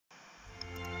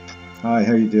Hi,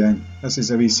 how you doing? This is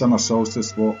a wee summer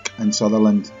solstice walk in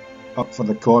Sutherland, up for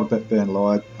the corbett Beinn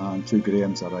Leoid and 2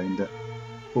 grams around it.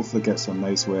 Hopefully get some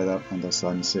nice weather and a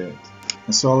sunset.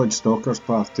 A solid stalker's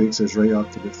path takes us right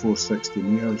up to about 460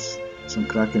 metres. Some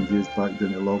cracking views back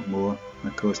down to Loch-dubh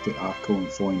and across to Arkle and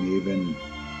Fheur Loch,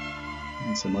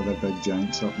 and some other big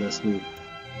giants up this way.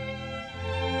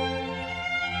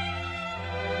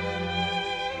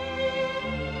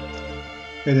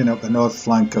 Heading up the north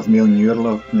flank of Fheur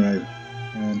now,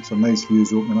 and some nice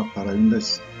views opening up around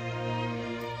us.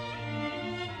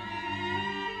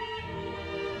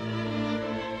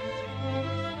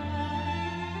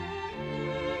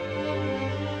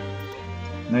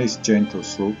 Nice gentle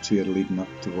slopes here leading up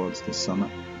towards the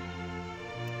summit.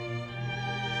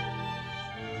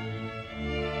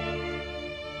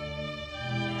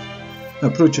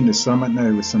 Approaching the summit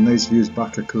now with some nice views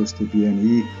back across the Beinn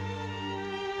Leoid.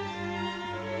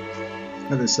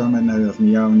 At the summit now of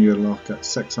Fheur Loch at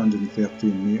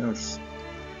 613 metres.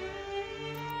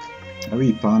 A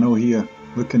wee panel here,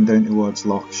 looking down towards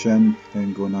Loch Shin,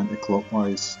 then going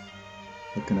anti-clockwise,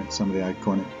 looking at some of the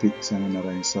iconic peaks in and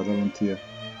around Sutherland here,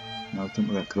 and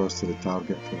ultimately across to the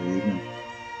target for the evening.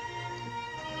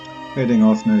 Heading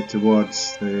off now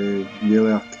towards the Fheur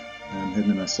Loch and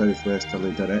heading in a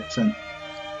southwesterly direction.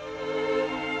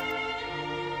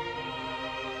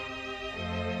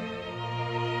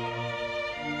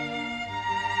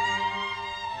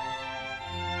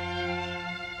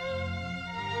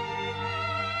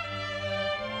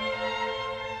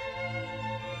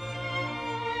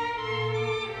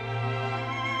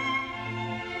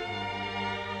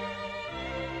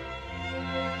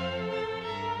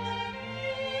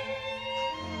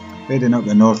 Heading up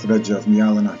the north ridge of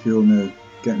meallan-a-chuail now,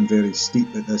 getting very steep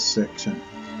at this section.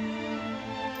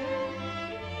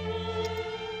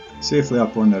 Safely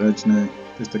up on the ridge now,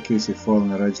 just a case of following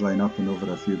the ridge line up and over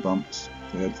a few bumps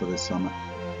to head for the summit.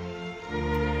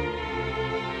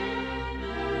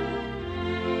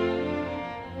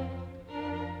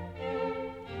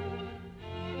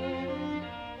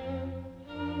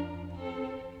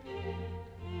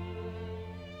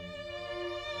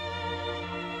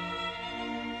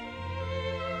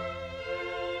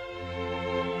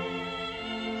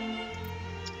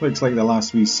 Looks like the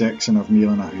last wee section of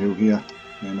meallan-a-chuail here,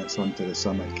 and it's onto the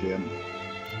summit cairn.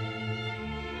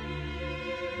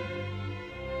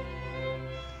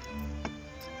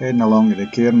 Heading along to the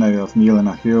cairn now of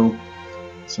meallan-a-chuail,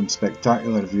 some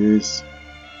spectacular views.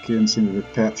 Cairn seems to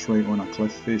be perched right on a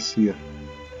cliff face here.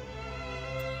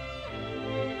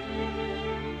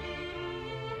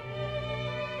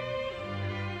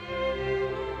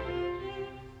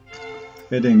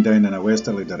 Heading down in a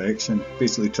westerly direction,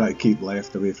 basically try to keep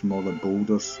left away from all the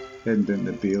boulders, heading down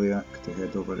to Beinn Leoid to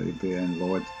head over to Beinn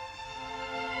Leoid.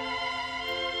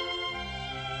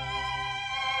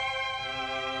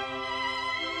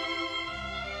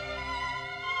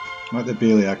 At the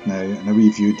Beinn Leoid now, and a wee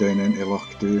view down into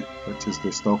loch-dubh, which is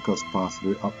the stalker's path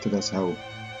route up to this hill.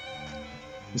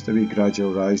 Just a wee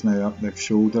gradual rise now up the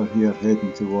shoulder here,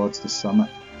 heading towards the summit.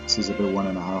 This is about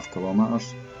 1.5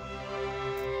 kilometres.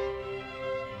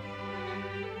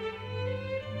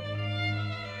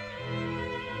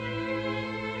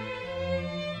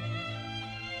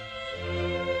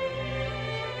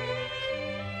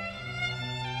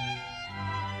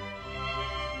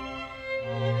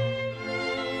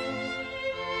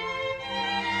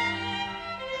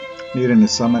 Nearing the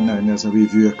summit now, and there's a wee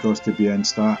view across the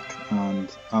bein-stack and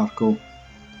Arkle,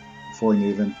 Fheur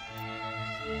Loch.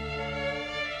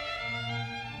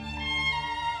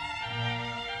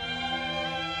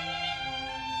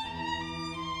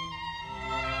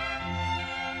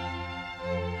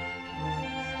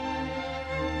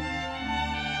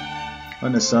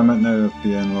 On the summit now of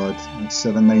Beinn Leoid, it's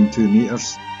 792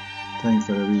 metres. Time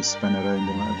for a wee spin around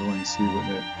and let everyone see what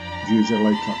the views are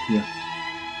like up here.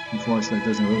 Unfortunately, it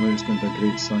doesn't look like it's going to be a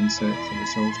great sunset for the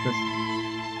solstice.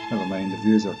 Never mind, the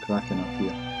views are cracking up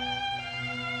here.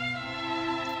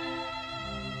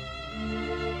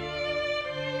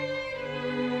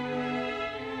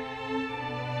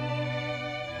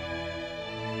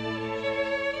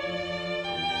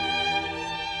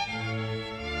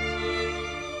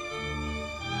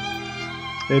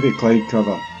 Heavy cloud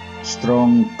cover,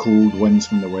 strong cold winds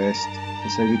from the west.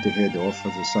 Decided to head off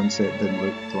as the sunset didn't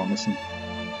look promising.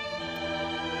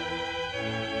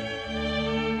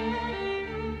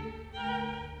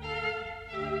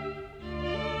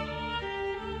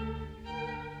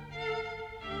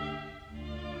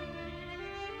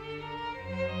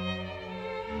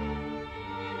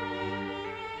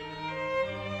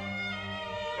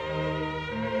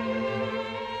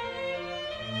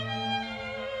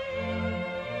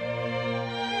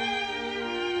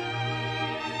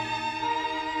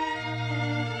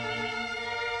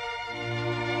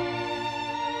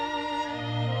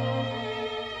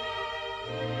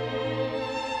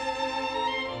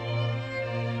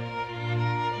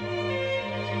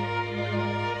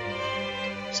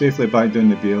 Safely back down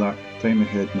the Beinn Leoid, time to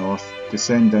head north,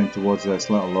 descend down towards this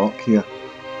little loch here.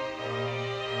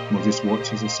 We'll just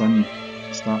watch as the sun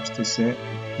starts to set.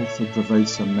 Hopefully provide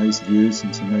some nice views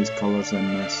and some nice colours in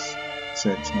this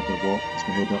section of the walk as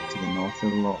we head up to the north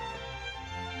of the loch,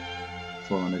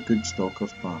 following a good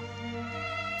stalker's path.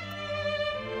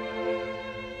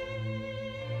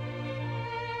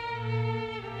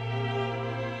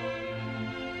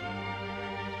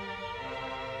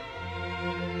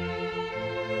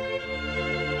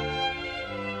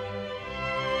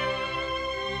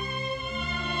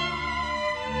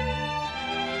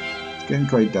 It's getting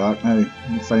quite dark now,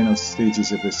 in the final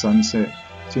stages of the sunset.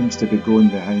 Seems to be going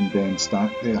behind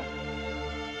bein-stack there.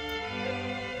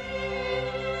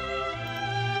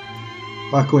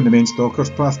 Back on the main stalker's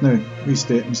path now, wee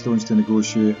stepping stones to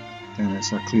negotiate, and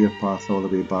it's a clear path all the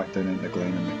way back down into the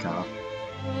glen in the car.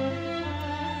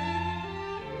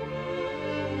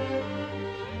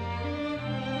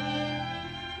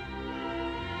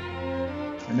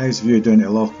 A nice view down to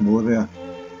Loch-dubh there.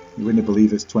 You wouldn't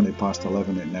believe it's 20 past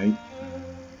 11 at night.